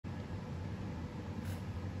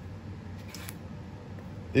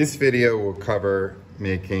This video will cover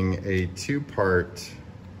making a two-part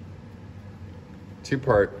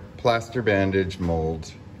plaster bandage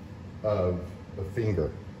mold of a finger.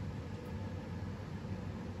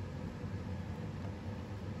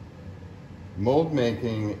 Mold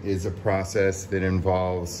making is a process that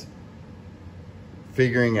involves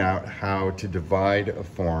figuring out how to divide a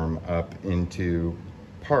form up into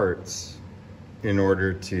parts in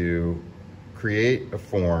order to create a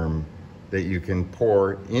form that you can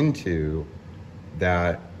pour into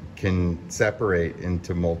that can separate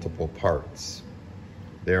into multiple parts.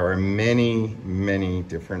 There are many, many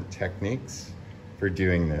different techniques for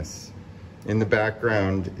doing this. In the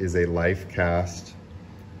background is a life cast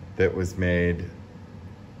that was made,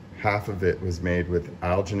 half of it was made with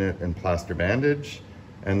alginate and plaster bandage,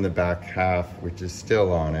 and the back half, which is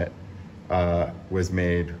still on it, was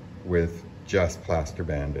made with just plaster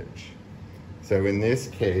bandage. So in this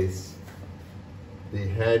case, the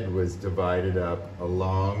head was divided up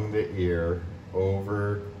along the ear,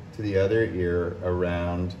 over to the other ear,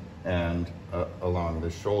 around and along the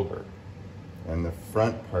shoulder. And the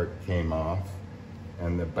front part came off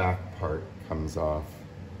and the back part comes off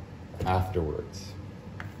afterwards.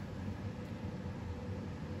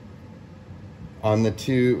 On the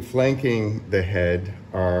two flanking the head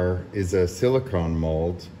is a silicone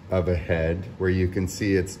mold of a head where you can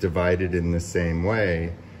see it's divided in the same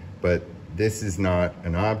way, but this is not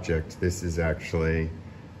an object, this is actually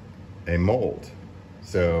a mold.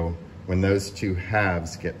 So when those two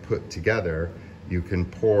halves get put together, you can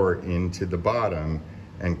pour into the bottom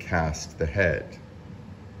and cast the head.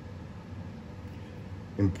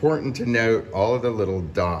 Important to note all of the little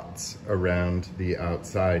dots around the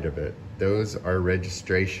outside of it. Those are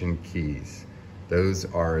registration keys. Those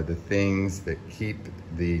are the things that keep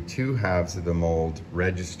the two halves of the mold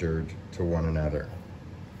registered to one another.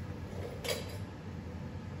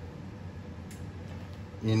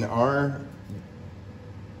 In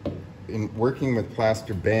working with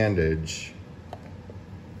plaster bandage,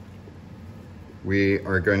 we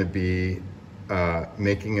are going to be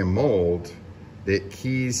making a mold that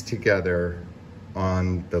keys together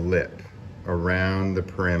on the lip around the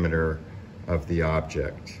perimeter of the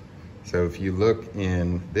object. So if you look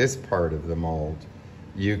in this part of the mold,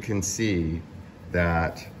 you can see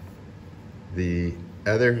that the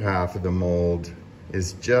other half of the mold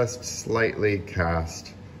is just slightly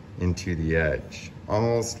cast into the edge,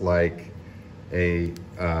 almost like a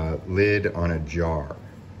lid on a jar.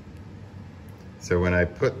 So when I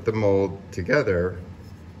put the mold together,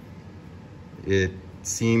 it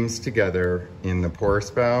seams together in the pour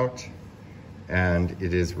spout and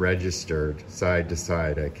it is registered side to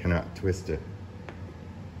side. I cannot twist it.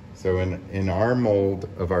 So in our mold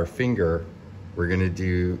of our finger, we're gonna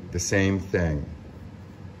do the same thing.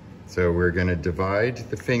 So we're gonna divide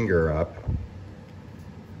the finger up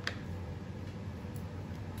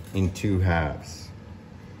in two halves.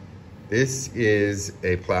 This is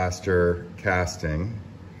a plaster casting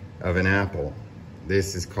of an apple.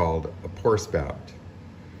 This is called a pour spout.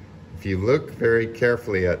 If you look very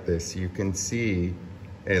carefully at this, you can see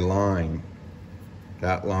a line.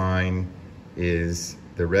 That line is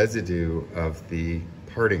the residue of the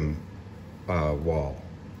parting wall,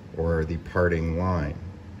 or the parting line.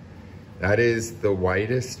 That is the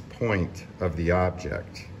widest point of the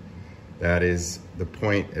object. That is the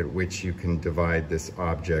point at which you can divide this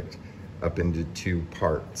object up into two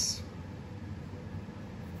parts.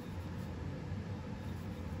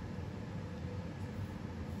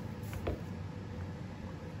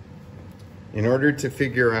 In order to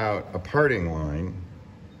figure out a parting line,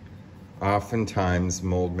 oftentimes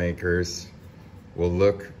mold makers will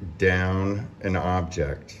look down an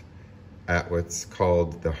object at what's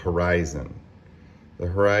called the horizon. The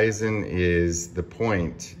horizon is the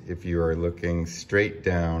point, if you are looking straight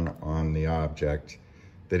down on the object,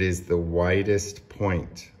 that is the widest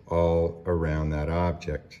point all around that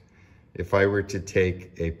object. If I were to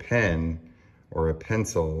take a pen or a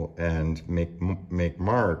pencil and make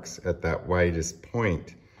marks at that widest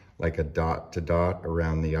point, like a dot to dot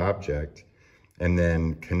around the object, and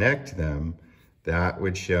then connect them, that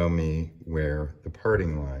would show me where the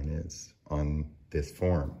parting line is on this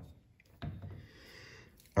form.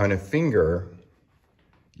 On a finger,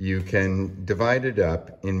 you can divide it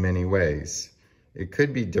up in many ways. It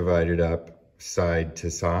could be divided up side to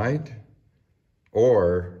side,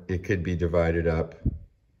 or it could be divided up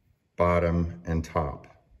bottom and top.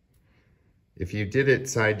 If you did it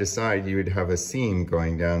side to side, you would have a seam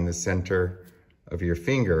going down the center of your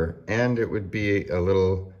finger, and it would be a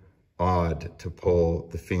little odd to pull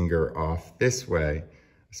the finger off this way,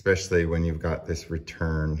 especially when you've got this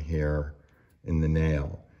return here in the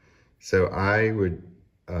nail. So I would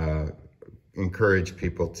encourage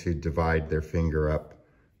people to divide their finger up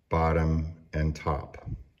bottom and top.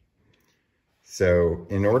 So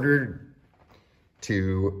in order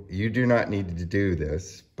to, you do not need to do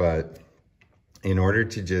this, but in order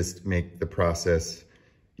to just make the process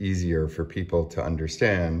easier for people to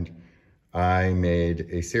understand, I made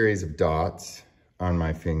a series of dots on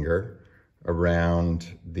my finger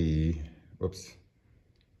around the,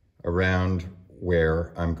 around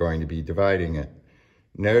where I'm going to be dividing it.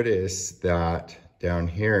 Notice that down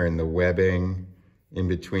here in the webbing in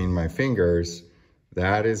between my fingers,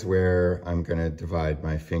 that is where I'm going to divide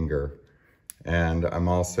my finger. And I'm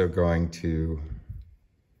also going to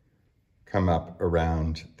come up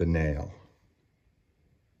around the nail.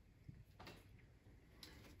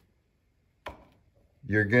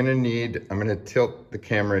 You're going to need, I'm going to tilt the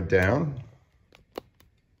camera down.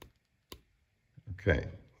 Okay,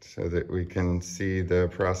 so that we can see the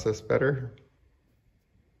process better.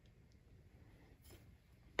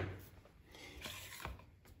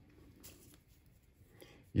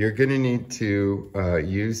 You're going to need to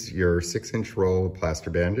use your 6-inch roll of plaster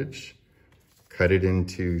bandage, cut it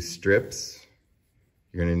into strips.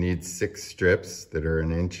 You're going to need 6 strips that are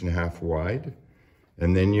 1.5 inches wide,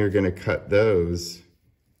 and then you're going to cut those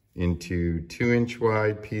into 2-inch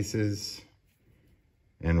wide pieces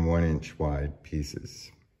and 1-inch wide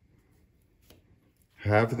pieces.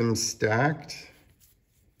 Have them stacked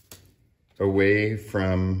away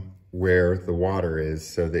from where the water is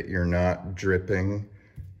so that you're not dripping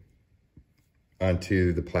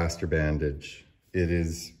onto the plaster bandage. It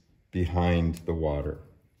is behind the water.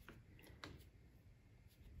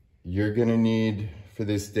 You're gonna need, for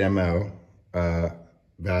this demo,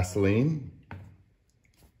 Vaseline,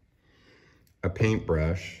 a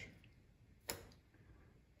paintbrush.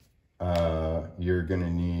 You're gonna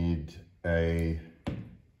need the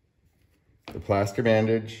plaster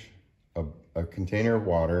bandage, a container of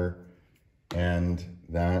water, and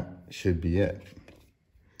that should be it.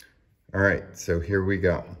 All right, so here we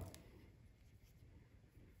go.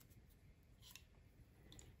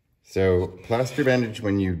 So plaster bandage,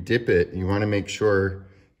 when you dip it, you want to make sure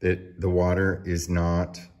that the water is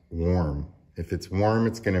not warm. If it's warm,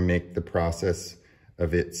 it's going to make the process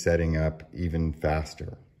of it setting up even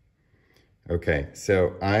faster. Okay,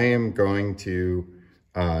 so I am going to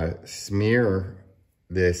smear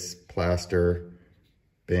this plaster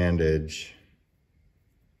bandage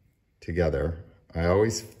together. I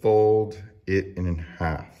always fold it in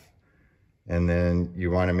half, and then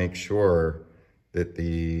you want to make sure that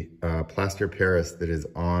the plaster Paris that is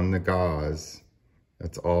on the gauze,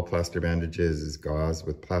 that's all plaster bandage is gauze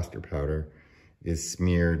with plaster powder, is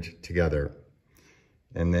smeared together.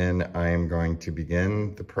 And then I am going to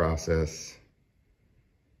begin the process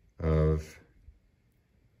of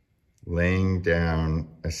laying down,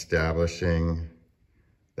 establishing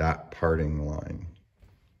that parting line.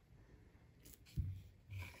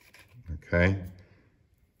 Okay,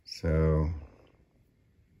 so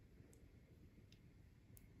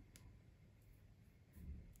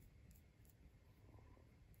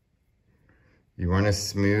you want to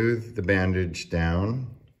smooth the bandage down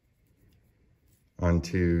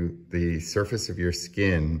onto the surface of your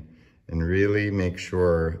skin and really make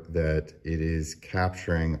sure that it is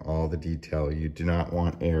capturing all the detail. You do not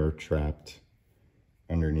want air trapped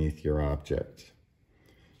underneath your object.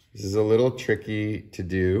 This is a little tricky to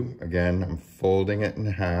do. Again, I'm folding it in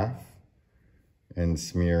half and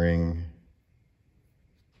smearing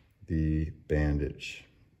the bandage.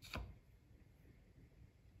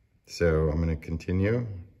 So I'm going to continue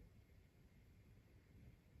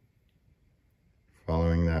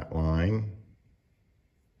following that line.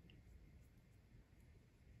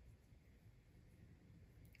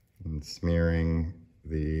 And smearing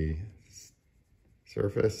the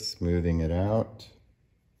surface, smoothing it out.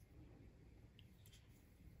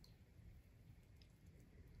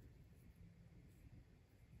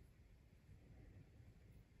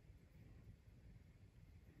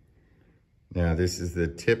 Now this is the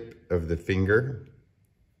tip of the finger.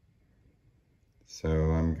 So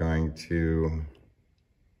I'm going to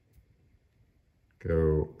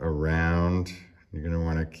go around. You're going to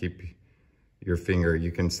want to keep your finger.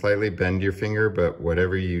 You can slightly bend your finger, but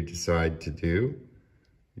whatever you decide to do,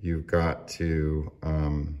 you've got to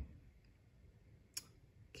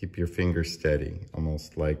keep your finger steady,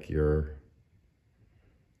 almost like you're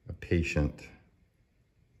a patient.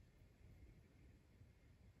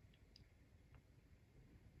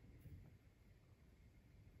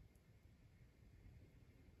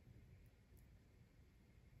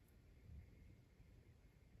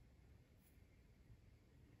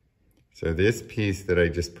 So this piece that I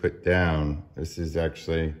just put down, this is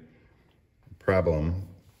actually a problem,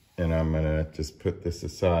 and I'm gonna just put this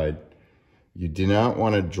aside. You do not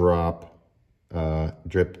want to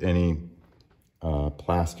drip any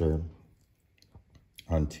plaster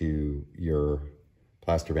onto your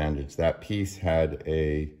plaster bandage. That piece had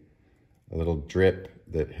a little drip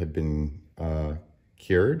that had been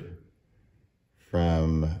cured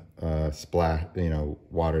from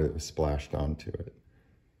water that was splashed onto it.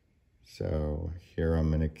 So here I'm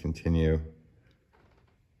going to continue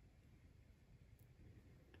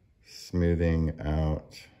smoothing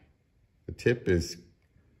out. The tip is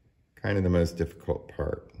kind of the most difficult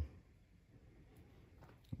part.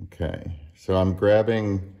 Okay, so I'm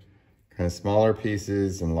grabbing kind of smaller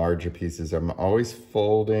pieces and larger pieces. I'm always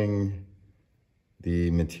folding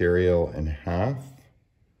the material in half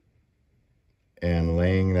and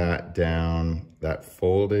laying that down, that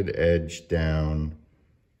folded edge down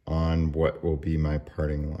on what will be my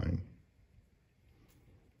parting line.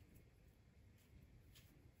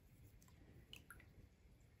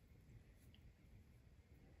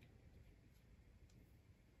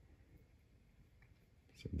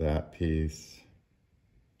 So that piece.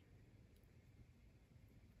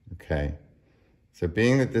 Okay, so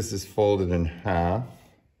being that this is folded in half,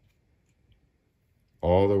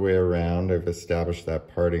 all the way around, I've established that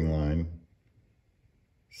parting line.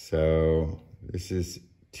 So this is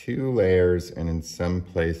 2 layers, and in some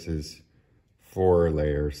places 4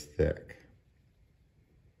 layers thick.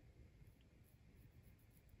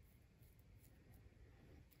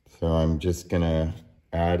 So I'm just gonna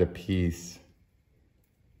add a piece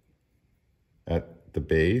at the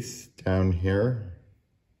base down here,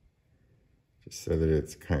 just so that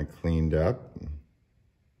it's kind of cleaned up.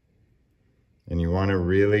 And you want a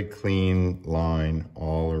really clean line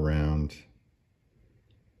all around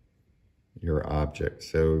your object.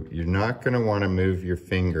 So you're not going to want to move your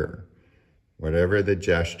finger. Whatever the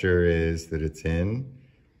gesture is that it's in,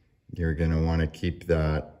 you're going to want to keep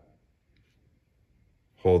that,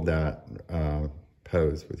 hold that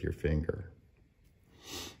pose with your finger.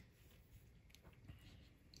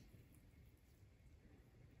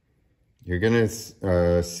 You're going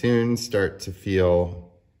to soon start to feel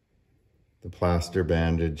the plaster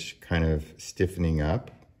bandage kind of stiffening up.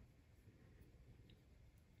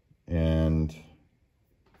 And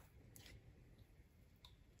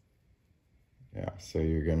yeah, so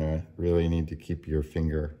you're gonna really need to keep your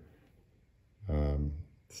finger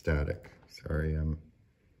static. Sorry, I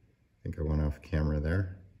think I went off camera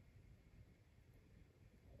there.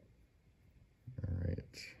 All right.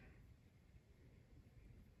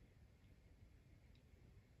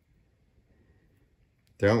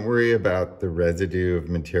 Don't worry about the residue of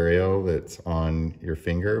material that's on your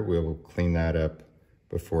finger. We'll clean that up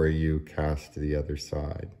before you cast to the other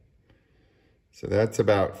side. So that's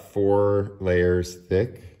about 4 layers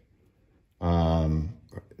thick. The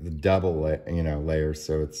double layers,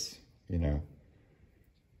 so it's, I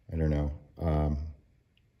don't know,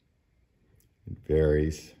 it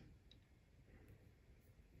varies.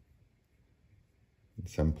 In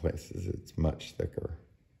some places it's much thicker.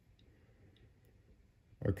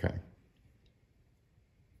 Okay.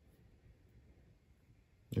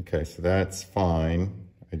 Okay, so that's fine.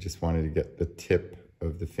 I just wanted to get the tip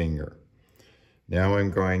of the finger. Now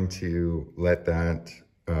I'm going to let that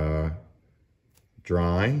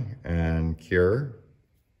dry and cure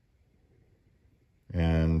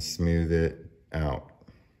and smooth it out.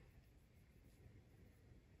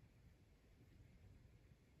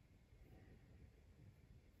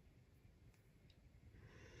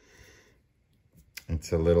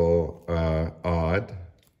 It's a little odd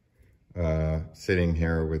sitting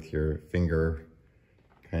here with your finger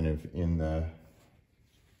kind of in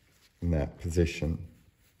that position.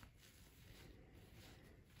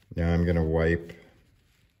 Now I'm going to wipe,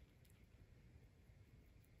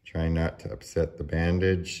 try not to upset the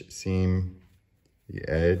bandage seam, the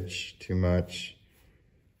edge too much.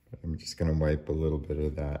 I'm just going to wipe a little bit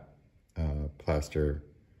of that plaster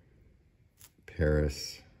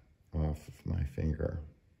Paris off of my finger.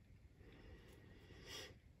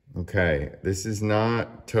 Okay, this is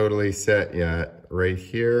not totally set yet. Right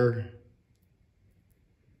here,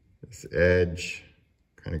 this edge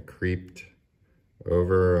kind of creeped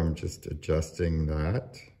over. I'm just adjusting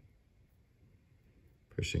that,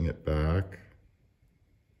 pushing it back.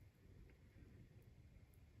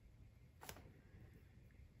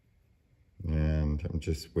 And I'm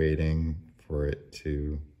just waiting for it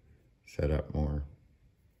to set up more.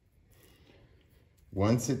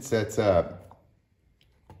 Once it sets up,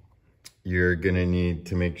 you're gonna need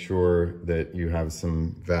to make sure that you have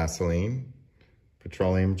some Vaseline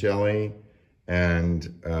petroleum jelly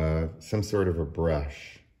and some sort of a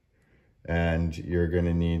brush. And you're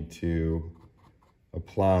gonna need to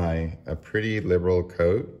apply a pretty liberal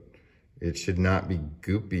coat. It should not be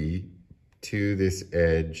goopy to this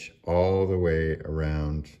edge all the way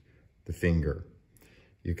around the finger.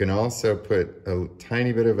 You can also put a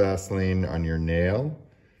tiny bit of Vaseline on your nail,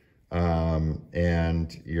 and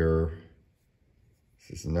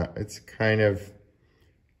it's kind of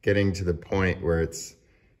getting to the point where it's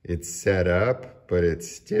set up, but it's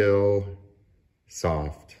still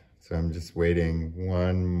soft. So I'm just waiting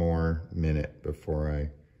 1 more minute before I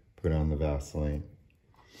put on the Vaseline.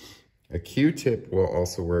 A Q-tip will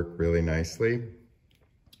also work really nicely.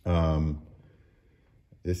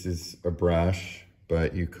 This is a brush,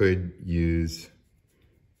 but you could use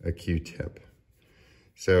a Q-tip.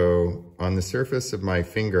 So on the surface of my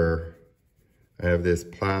finger, I have this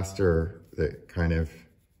plaster that kind of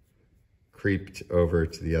creeped over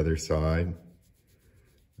to the other side.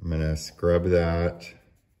 I'm gonna scrub that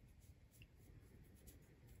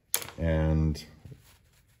and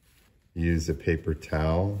use a paper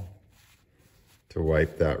towel to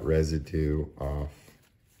wipe that residue off.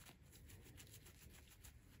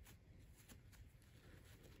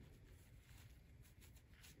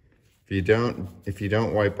 If you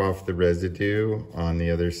don't wipe off the residue on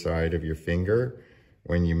the other side of your finger,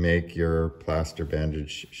 when you make your plaster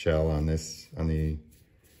bandage shell on the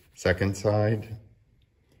second side,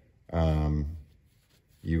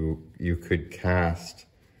 you could cast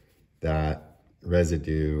that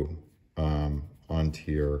residue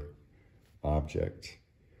onto your object.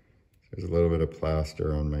 There's a little bit of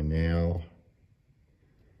plaster on my nail.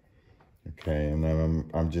 Okay, and then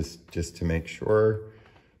I'm just to make sure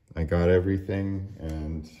I got everything,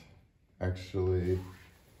 and actually,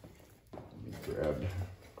 let me grab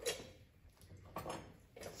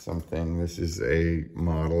something. This is a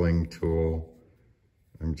modeling tool.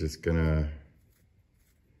 I'm just gonna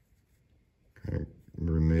kind of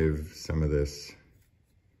remove some of this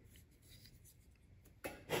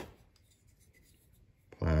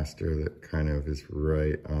plaster that kind of is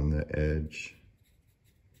right on the edge.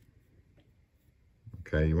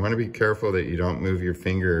 Okay, you want to be careful that you don't move your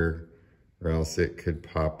finger or else it could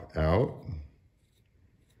pop out.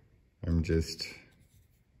 I'm just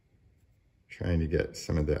trying to get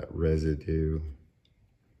some of that residue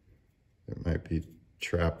that might be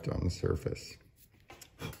trapped on the surface.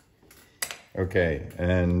 Okay,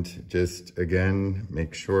 and just again,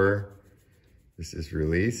 make sure this is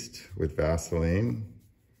released with Vaseline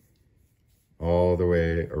all the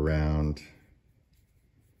way around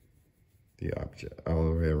the object, all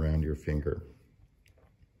the way around your finger.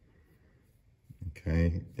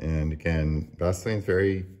 Okay, and again, Vaseline is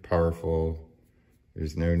very powerful.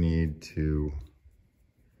 There's no need to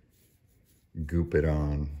goop it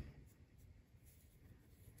on.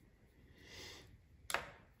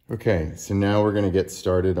 Okay, so now we're gonna get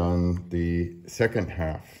started on the second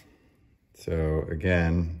half. So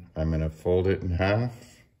again, I'm gonna fold it in half,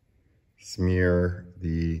 smear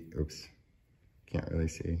the, oops, can't really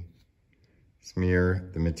see.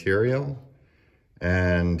 Smear the material,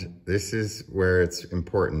 and this is where it's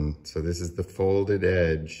important. So this is the folded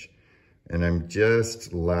edge, and I'm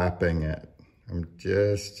just lapping it. I'm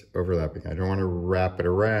just overlapping. I don't want to wrap it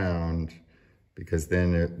around because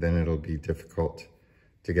then it'll be difficult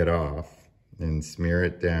to get off. And smear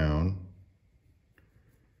it down.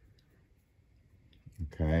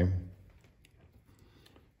 Okay.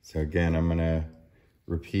 So again, I'm gonna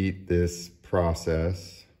repeat this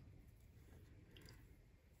process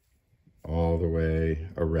all the way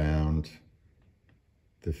around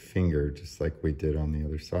the finger, just like we did on the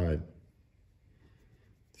other side.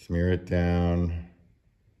 Smear it down,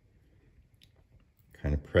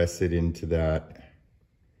 kind of press it into that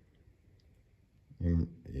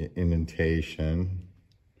indentation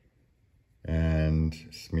and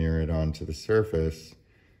smear it onto the surface.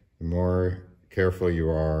 The more careful you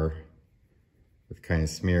are with kind of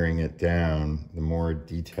smearing it down, the more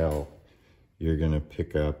detail you're gonna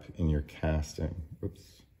pick up in your casting.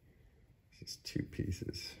 Oops, this is 2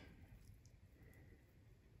 pieces.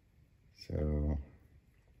 So,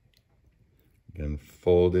 again,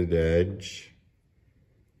 folded edge.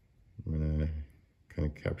 I'm gonna kind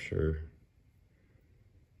of capture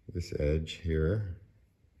this edge here.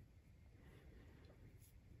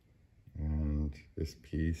 And this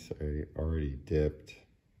piece I already dipped.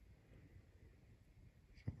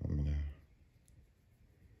 So I'm gonna,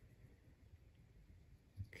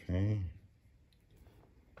 okay.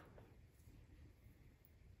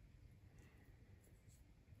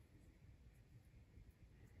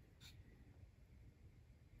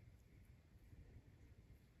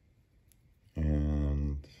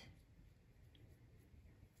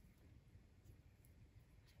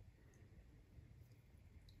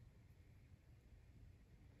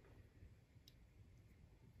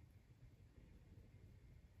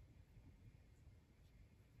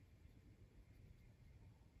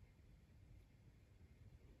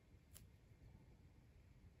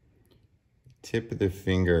 tip of the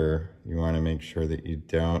finger, you want to make sure that you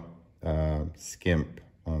don't skimp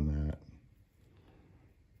on that.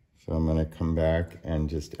 So I'm going to come back and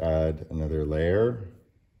just add another layer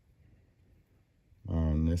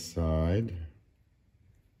on this side.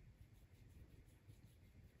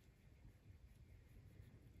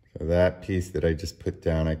 So that piece that I just put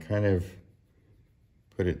down, I kind of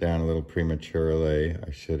put it down a little prematurely.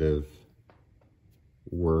 I should have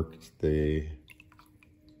worked the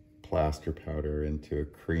plaster powder into a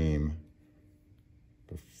cream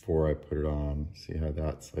before I put it on. See how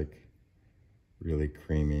that's like really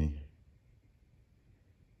creamy.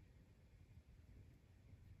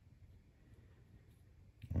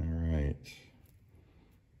 All right,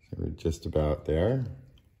 so we're just about there.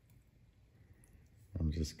 I'm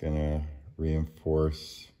just gonna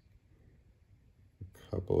reinforce a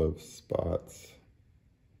couple of spots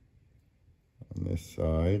on this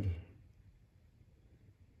side.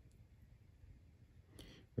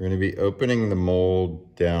 We're going to be opening the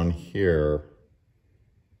mold down here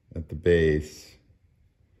at the base.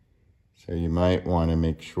 So you might want to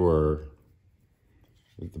make sure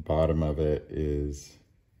that the bottom of it is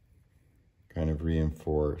kind of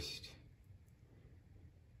reinforced.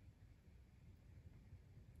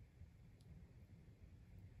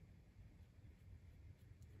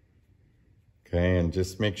 Okay, and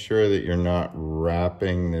just make sure that you're not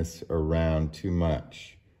wrapping this around too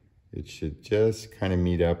much. It should just kind of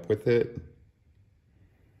meet up with it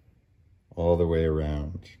all the way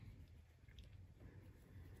around.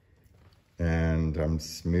 And I'm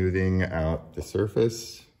smoothing out the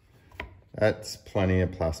surface. That's plenty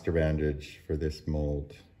of plaster bandage for this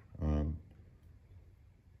mold. Oops.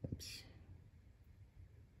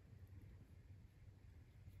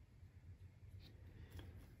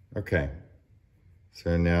 Okay,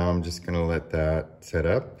 so now I'm just gonna let that set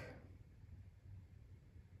up.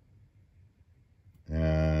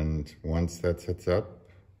 And once that sets up,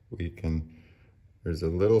 there's a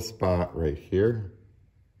little spot right here.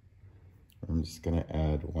 I'm just gonna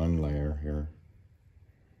add one layer here.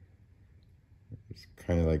 It's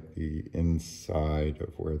kind of like the inside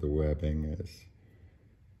of where the webbing is.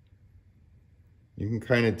 You can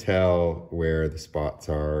kind of tell where the spots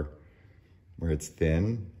are, where it's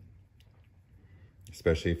thin,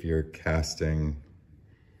 especially if you're casting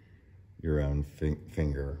your own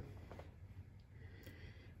finger.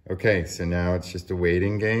 Okay, so now it's just a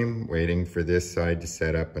waiting game, waiting for this side to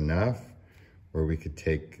set up enough where we could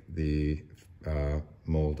take the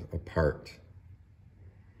mold apart.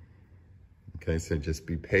 Okay, so just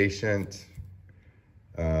be patient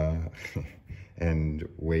and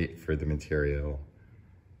wait for the material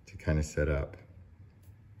to kind of set up.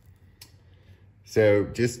 So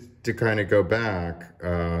just to kind of go back,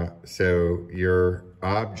 so your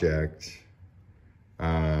object,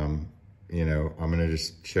 you know, I'm gonna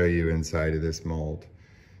just show you inside of this mold.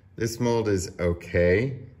 This mold is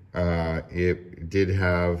okay. It did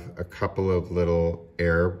have a couple of little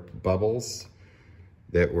air bubbles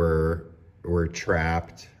that were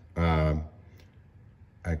trapped. I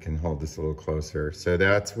can hold this a little closer. So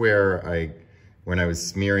that's where when I was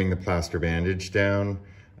smearing the plaster bandage down,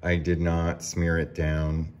 I did not smear it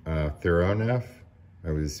down thorough enough.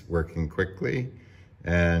 I was working quickly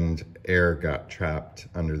and air got trapped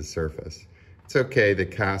under the surface. It's okay, the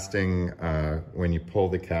casting, when you pull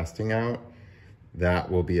the casting out, that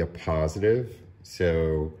will be a positive.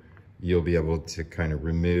 So you'll be able to kind of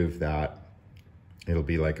remove that. It'll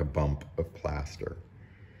be like a bump of plaster.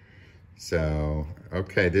 So,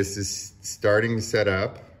 okay, this is starting to set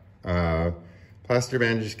up. Plaster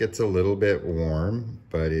bandage gets a little bit warm,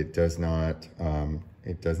 but it does not,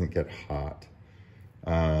 it doesn't get hot.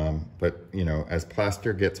 But you know, as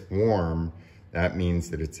plaster gets warm, that means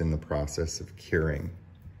that it's in the process of curing.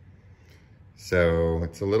 So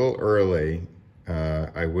it's a little early.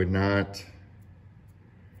 I would not,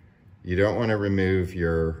 you don't want to remove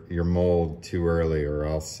your mold too early, or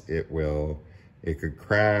else it could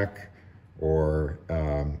crack, or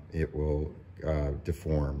it will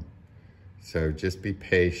deform. So just be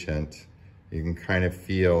patient. You can kind of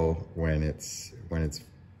feel when it's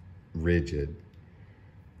rigid.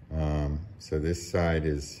 So this side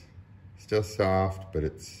is still soft, but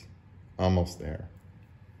it's almost there.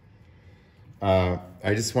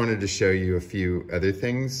 I just wanted to show you a few other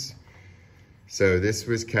things. So this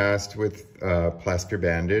was cast with plaster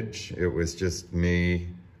bandage. It was just me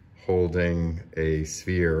holding a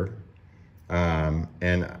sphere. And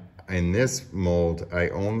in this mold, I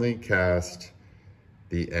only cast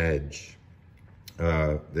the edge.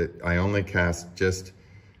 I only cast just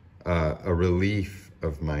a relief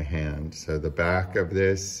of my hand. So the back of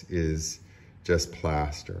this is just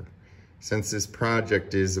plaster. since this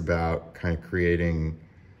project is about kind of creating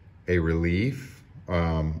a relief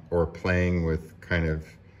or playing with kind of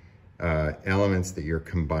elements that you're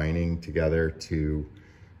combining together to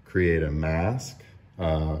create a mask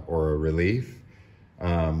or a relief,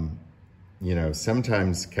 you know,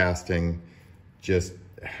 sometimes casting just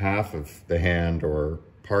half of the hand or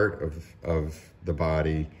part of the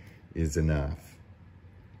body is enough.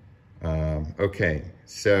 Okay,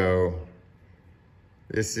 so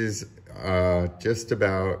this is just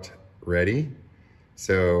about ready.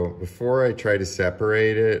 So before I try to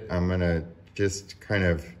separate it, I'm gonna just kind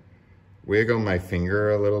of wiggle my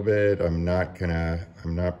finger a little bit. I'm not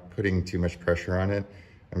putting too much pressure on it.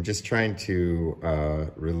 I'm just trying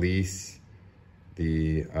to release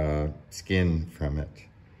the skin from it.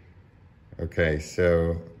 Okay,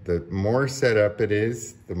 so the more set up it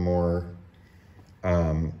is, the more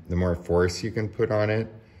force you can put on it.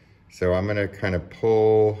 So I'm gonna kind of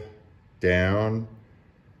pull down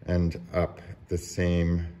and up at the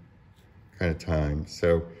same kind of time.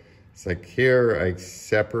 So it's like here, I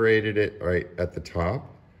separated it right at the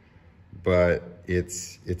top, but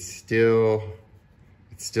it's still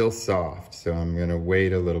soft. So I'm gonna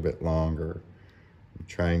wait a little bit longer. I'm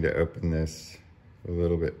trying to open this a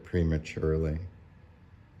little bit prematurely.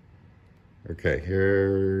 Okay,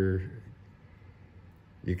 here,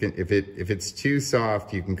 you can, if it's too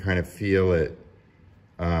soft, you can kind of feel it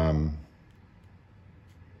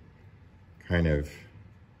kind of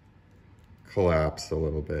collapse a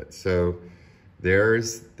little bit. So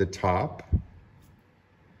there's the top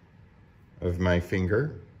of my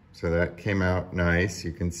finger. So that came out nice.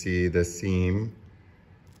 You can see the seam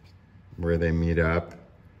where they meet up.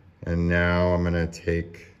 And now I'm gonna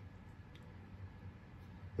take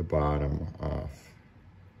the bottom off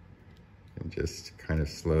and just kind of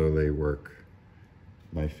slowly work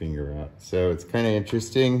my finger out. So it's kind of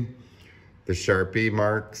interesting. The Sharpie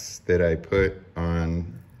marks that I put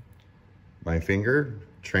on my finger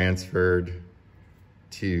transferred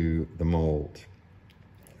to the mold.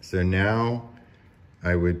 So now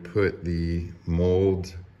I would put the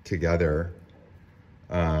mold together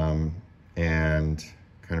and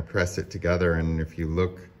kind of press it together. And if you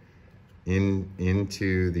look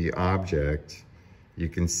into the object, you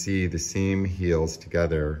can see the seam heals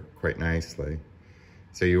together quite nicely.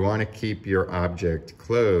 So you want to keep your object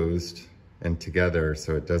closed and together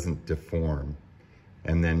so it doesn't deform,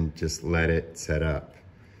 and then just let it set up.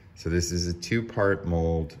 So this is a two-part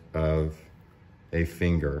mold of a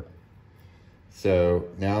finger. So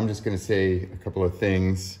now I'm just gonna say a couple of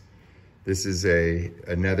things. This is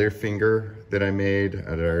another finger that I made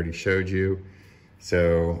that I already showed you.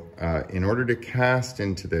 So in order to cast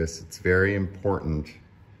into this, it's very important.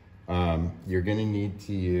 You're gonna need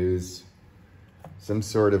to use some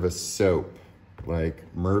sort of a soap, like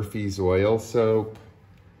Murphy's oil soap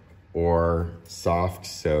or soft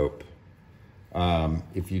soap.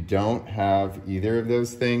 If you don't have either of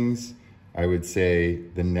those things, I would say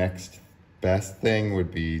the next best thing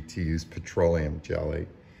would be to use petroleum jelly.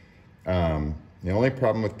 The only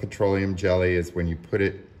problem with petroleum jelly is when you put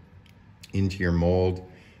it into your mold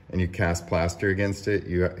and you cast plaster against it,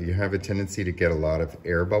 you have a tendency to get a lot of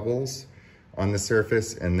air bubbles on the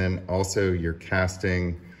surface, and then also your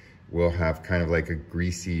casting will have kind of like a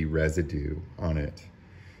greasy residue on it.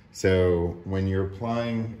 So when you're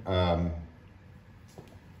applying, here,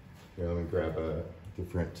 let me grab a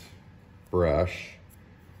different brush.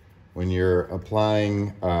 When you're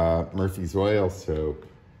applying Murphy's oil soap,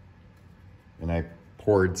 and I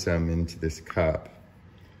poured some into this cup,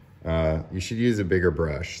 you should use a bigger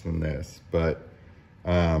brush than this, but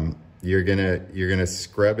you're gonna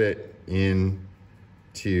scrub it in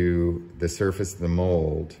to the surface of the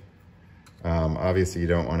mold. Obviously you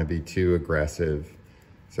don't want to be too aggressive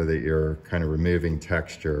so that you're kind of removing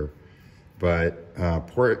texture, but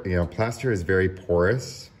plaster is very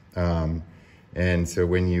porous, and so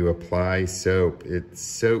when you apply soap, it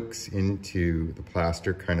soaks into the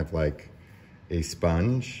plaster kind of like a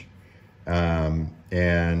sponge,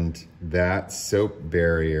 and that soap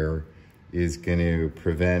barrier is going to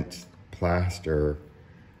prevent plaster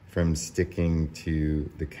from sticking to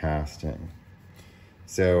the casting.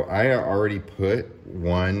 So I already put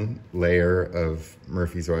one layer of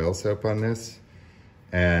Murphy's oil soap on this,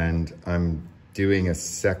 and I'm doing a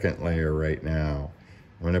second layer right now.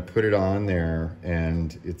 I'm gonna put it on there,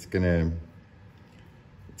 and it's gonna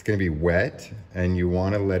be wet, and you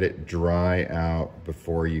wanna let it dry out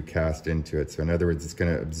before you cast into it. So in other words, it's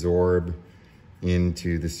gonna absorb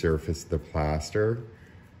into the surface of the plaster.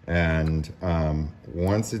 And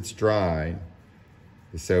once it's dry,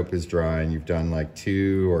 the soap is dry, and you've done like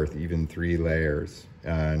 2 or even 3 layers,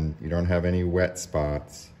 and you don't have any wet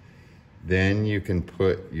spots, then you can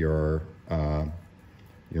put your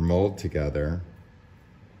mold together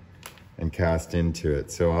and cast into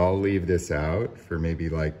it. So I'll leave this out for maybe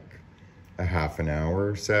like a half an hour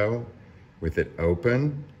or so with it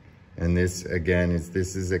open. And this again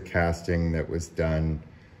this is a casting that was done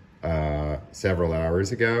several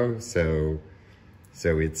hours ago. So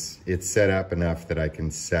it's set up enough that I can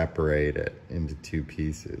separate it into two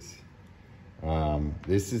pieces.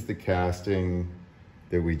 This is the casting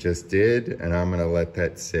that we just did, and I'm gonna let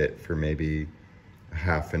that sit for maybe a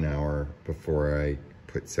half an hour before I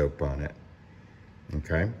put soap on it,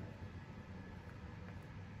 okay?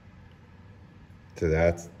 So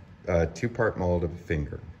that's a 2-part mold of a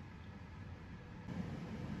finger.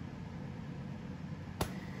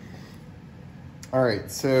 All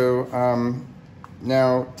right, so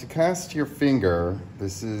now to cast your finger,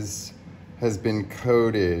 this has been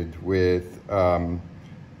coated with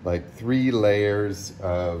like 3 layers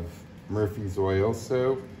of Murphy's oil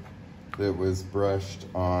soap that was brushed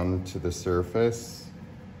onto the surface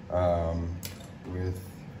with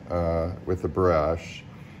a brush,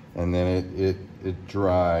 and then it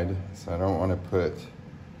dried. So I don't want to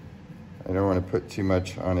put too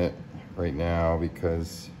much on it right now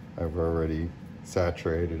because I've already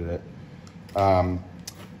saturated it.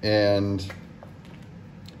 And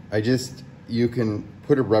you can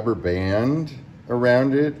put a rubber band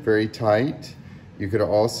around it very tight. You could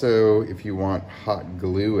also, if you want, hot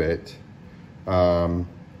glue it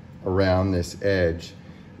around this edge.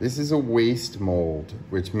 This is a waste mold,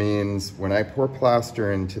 which means when I pour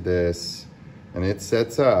plaster into this and it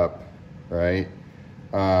sets up, right,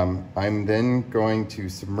 I'm then going to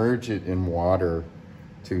submerge it in water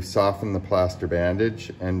to soften the plaster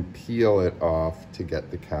bandage and peel it off to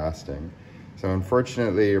get the casting. So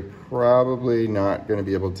unfortunately, you're probably not going to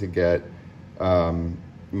be able to get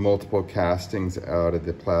multiple castings out of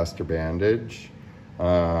the plaster bandage.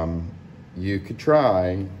 You could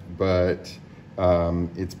try, but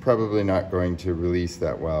it's probably not going to release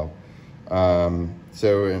that well.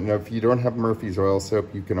 So and if you don't have Murphy's oil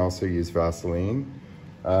soap, you can also use Vaseline,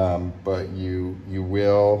 but you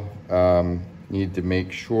will need to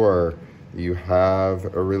make sure that you have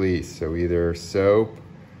a release. So either soap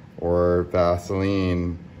or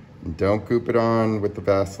Vaseline. Don't goop it on with the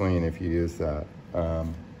Vaseline if you use that.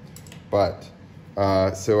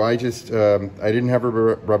 So I didn't have a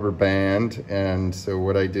rubber band, and so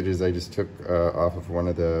what I did is I just took off of one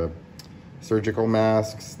of the surgical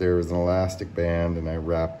masks. There was an elastic band and I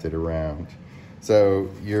wrapped it around. So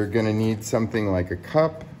you're gonna need something like a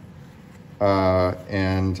cup,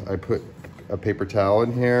 and I put a paper towel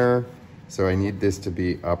in here. So I need this to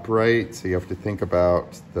be upright. So you have to think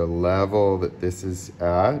about the level that this is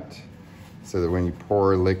at, so that when you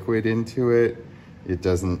pour liquid into it, it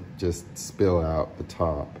doesn't just spill out the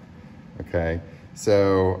top, okay?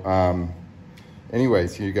 So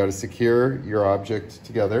anyways, you gotta secure your object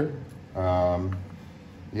together.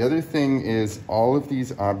 The other thing is all of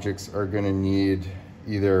these objects are gonna need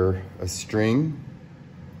either a string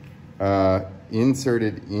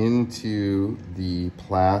inserted into the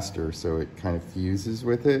plaster so it kind of fuses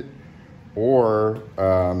with it, or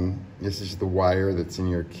this is the wire that's in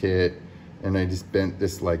your kit, and I just bent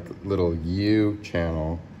this like little U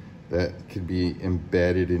channel that could be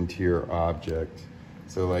embedded into your object.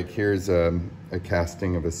 So like here's a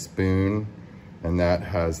casting of a spoon, and that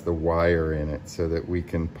has the wire in it so that we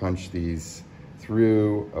can punch these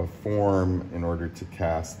through a form in order to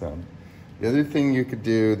cast them. The other thing you could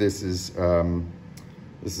do, this is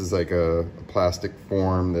like a plastic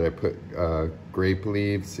form that I put grape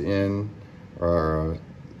leaves in, or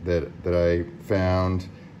that I found.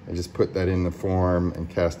 I just put that in the form and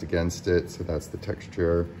cast against it, so that's the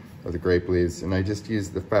texture of the grape leaves. And I just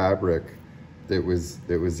used the fabric that was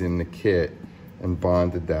in the kit and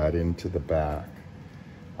bonded that into the back.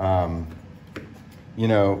 You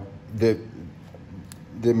know, the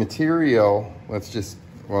material, let's just,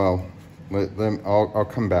 well, I'll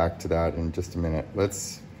come back to that in just a minute.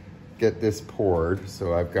 Let's get this poured.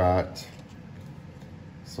 So I've got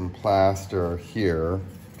some plaster here.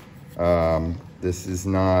 This is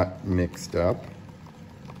not mixed up.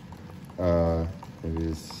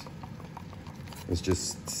 It's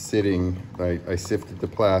just sitting. I sifted the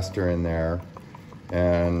plaster in there,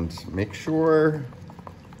 and make sure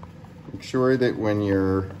that when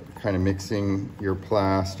you're kind of mixing your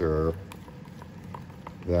plaster,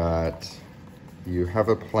 that you have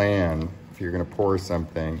a plan. If you're going to pour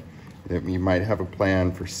something, that you might have a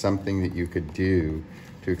plan for something that you could do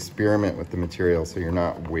to experiment with the material, so you're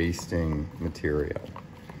not wasting material.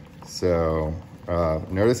 So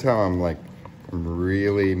notice how I'm I'm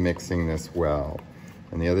really mixing this well.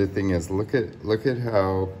 And the other thing is, look at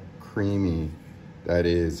how creamy that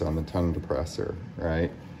is on the tongue depressor,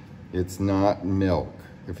 right? It's not milk.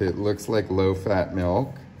 If it looks like low-fat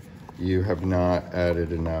milk, you have not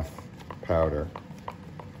added enough powder.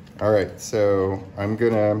 All right, so I'm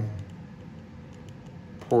gonna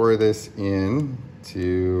pour this in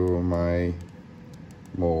to my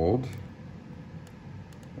mold.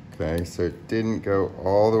 Okay, so it didn't go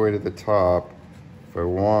all the way to the top. If I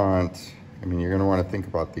want, I mean, you're gonna wanna think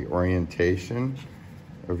about the orientation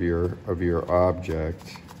of your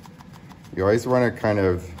object. You always wanna kind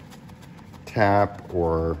of tap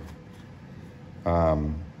or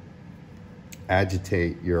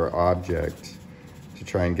agitate your object to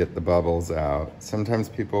try and get the bubbles out. Sometimes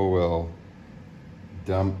people will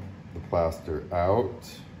dump the plaster out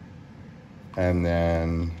and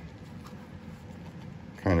then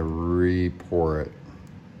kind of re-pour it.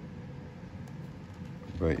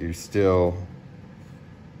 But you're still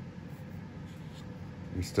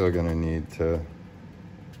gonna need to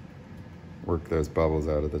work those bubbles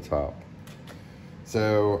out of the top.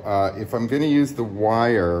 So if I'm gonna use the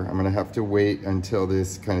wire, I'm gonna have to wait until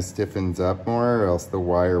this kind of stiffens up more, or else the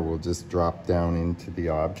wire will just drop down into the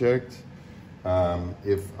object.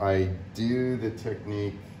 If I do the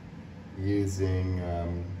technique using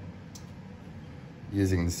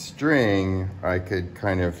the string, I could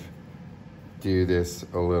kind of do this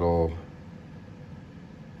a little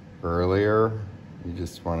earlier. You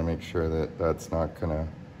just want to make sure that that's not gonna,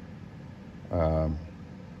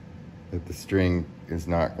 that the string is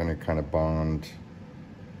not gonna kind of bond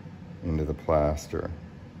into the plaster.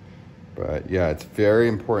 But yeah, it's very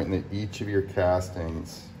important that each of your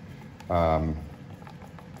castings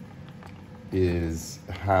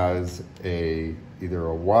has either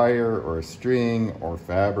a wire or a string or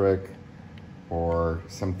fabric or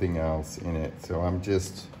something else in it. So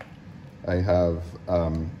I have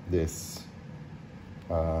this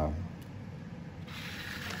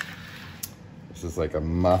is like a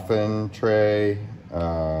muffin tray,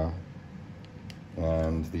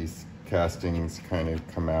 and these castings kind of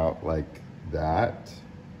come out like that.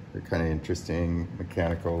 They're kind of interesting,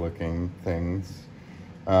 mechanical looking things.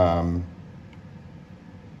 And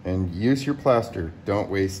use your plaster, don't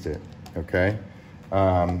waste it, okay?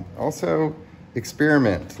 Also,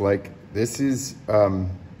 experiment. Like this is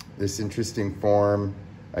this interesting form.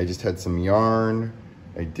 I just had some yarn.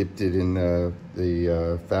 I dipped it in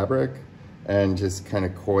the fabric and just kind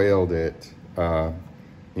of coiled it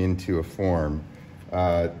into a form.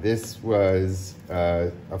 This was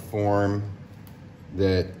a form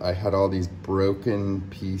that I had all these broken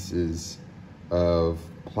pieces of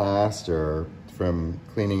plaster from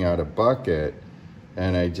cleaning out a bucket,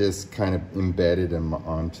 and I just kind of embedded them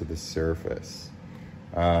onto the surface.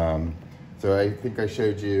 So I think I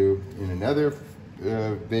showed you in another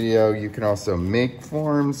video, you can also make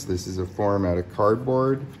forms. This is a form out of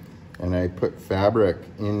cardboard, and I put fabric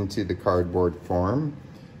into the cardboard form,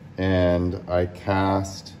 and I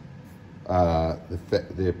cast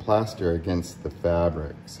the plaster against the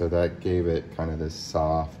fabric. So that gave it kind of this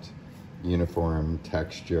soft, uniform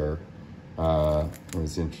texture. It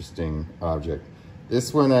was an interesting object.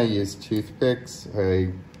 This one I used toothpicks.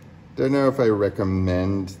 I don't know if I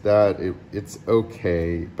recommend that. It's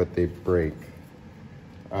okay, but they break.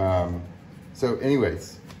 So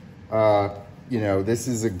anyways, you know, this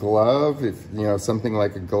is a glove. If, you know, something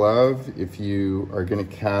like a glove, if you are gonna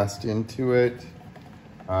cast into it,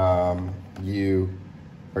 you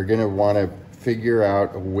are gonna wanna figure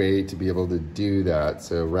out a way to be able to do that.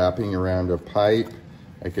 So wrapping around a pipe,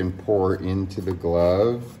 I can pour into the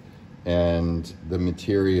glove and the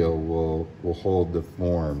material will hold the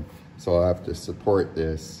form. So I'll have to support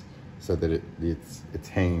this so that it's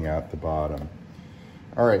hanging out the bottom.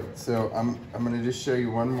 All right, so I'm gonna just show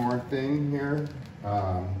you one more thing here.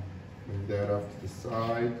 Move that off to the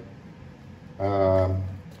side.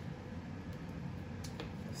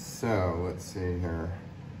 So let's see here.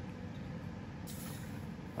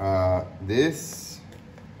 This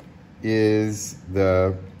is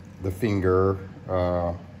the finger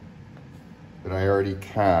that I already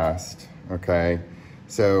cast, okay?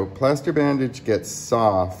 So plaster bandage gets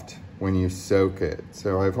soft when you soak it.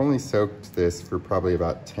 So I've only soaked this for probably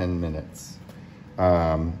about 10 minutes.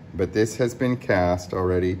 But this has been cast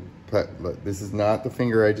already. This is not the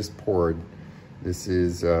finger I just poured. This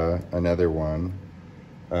is another one.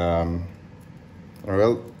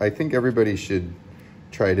 Well, I think everybody should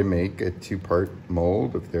try to make a two-part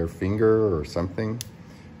mold of their finger or something.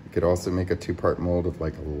 You could also make a two-part mold of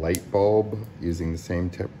like a light bulb using the same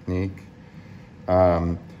technique.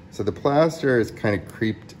 So the plaster is kind of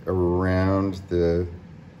creeped around the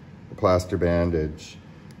plaster bandage.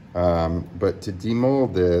 But to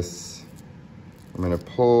demold this, I'm gonna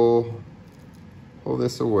pull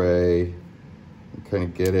this away and kind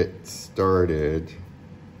of get it started.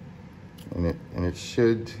 And it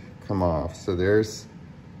should come off. So there's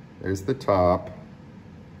the top.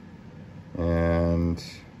 And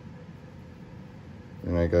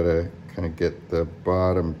then I gotta kind of get the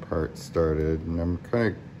bottom part started. And I'm kind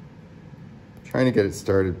of trying to get it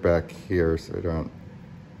started back here so I don't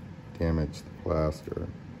damage the plaster.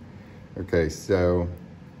 Okay, so,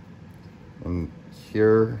 and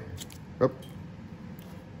here, oh,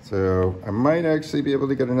 so I might actually be able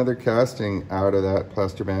to get another casting out of that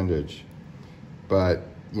plaster bandage. But,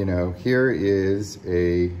 you know, here is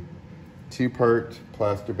a 2-part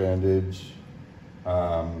plaster bandage.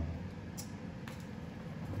 I'm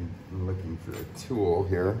looking for a tool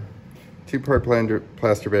here. 2-part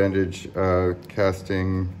plaster bandage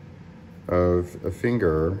casting of a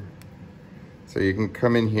finger. So you can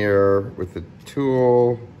come in here with a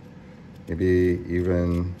tool, maybe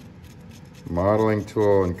even modeling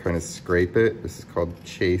tool, and kind of scrape it. This is called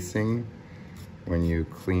chasing, when you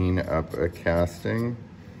clean up a casting.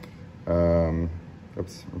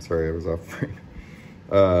 Oops, I'm sorry, I was off frame.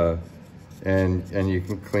 And you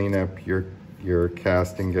can clean up your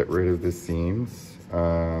casting, get rid of the seams.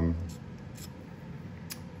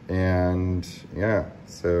 And yeah,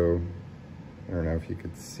 so I don't know if you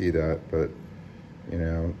could see that, but you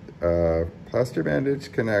know, plaster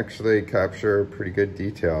bandage can actually capture pretty good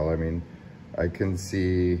detail. I mean, I can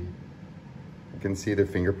see the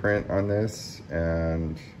fingerprint on this,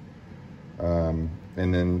 and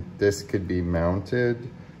then this could be mounted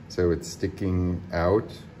so it's sticking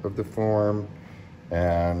out of the form.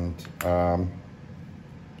 And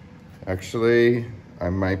actually, I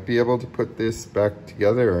might be able to put this back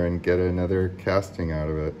together and get another casting out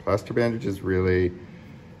of it. Plaster bandage is really,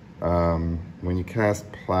 when you cast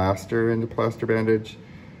plaster into plaster bandage,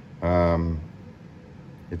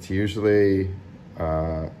 it's usually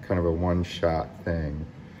kind of a one-shot thing.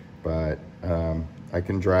 But I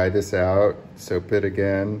can dry this out, soap it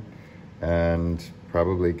again, and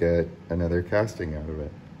probably get another casting out of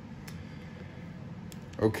it.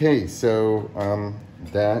 Okay, so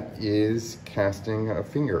that is casting a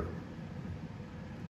finger.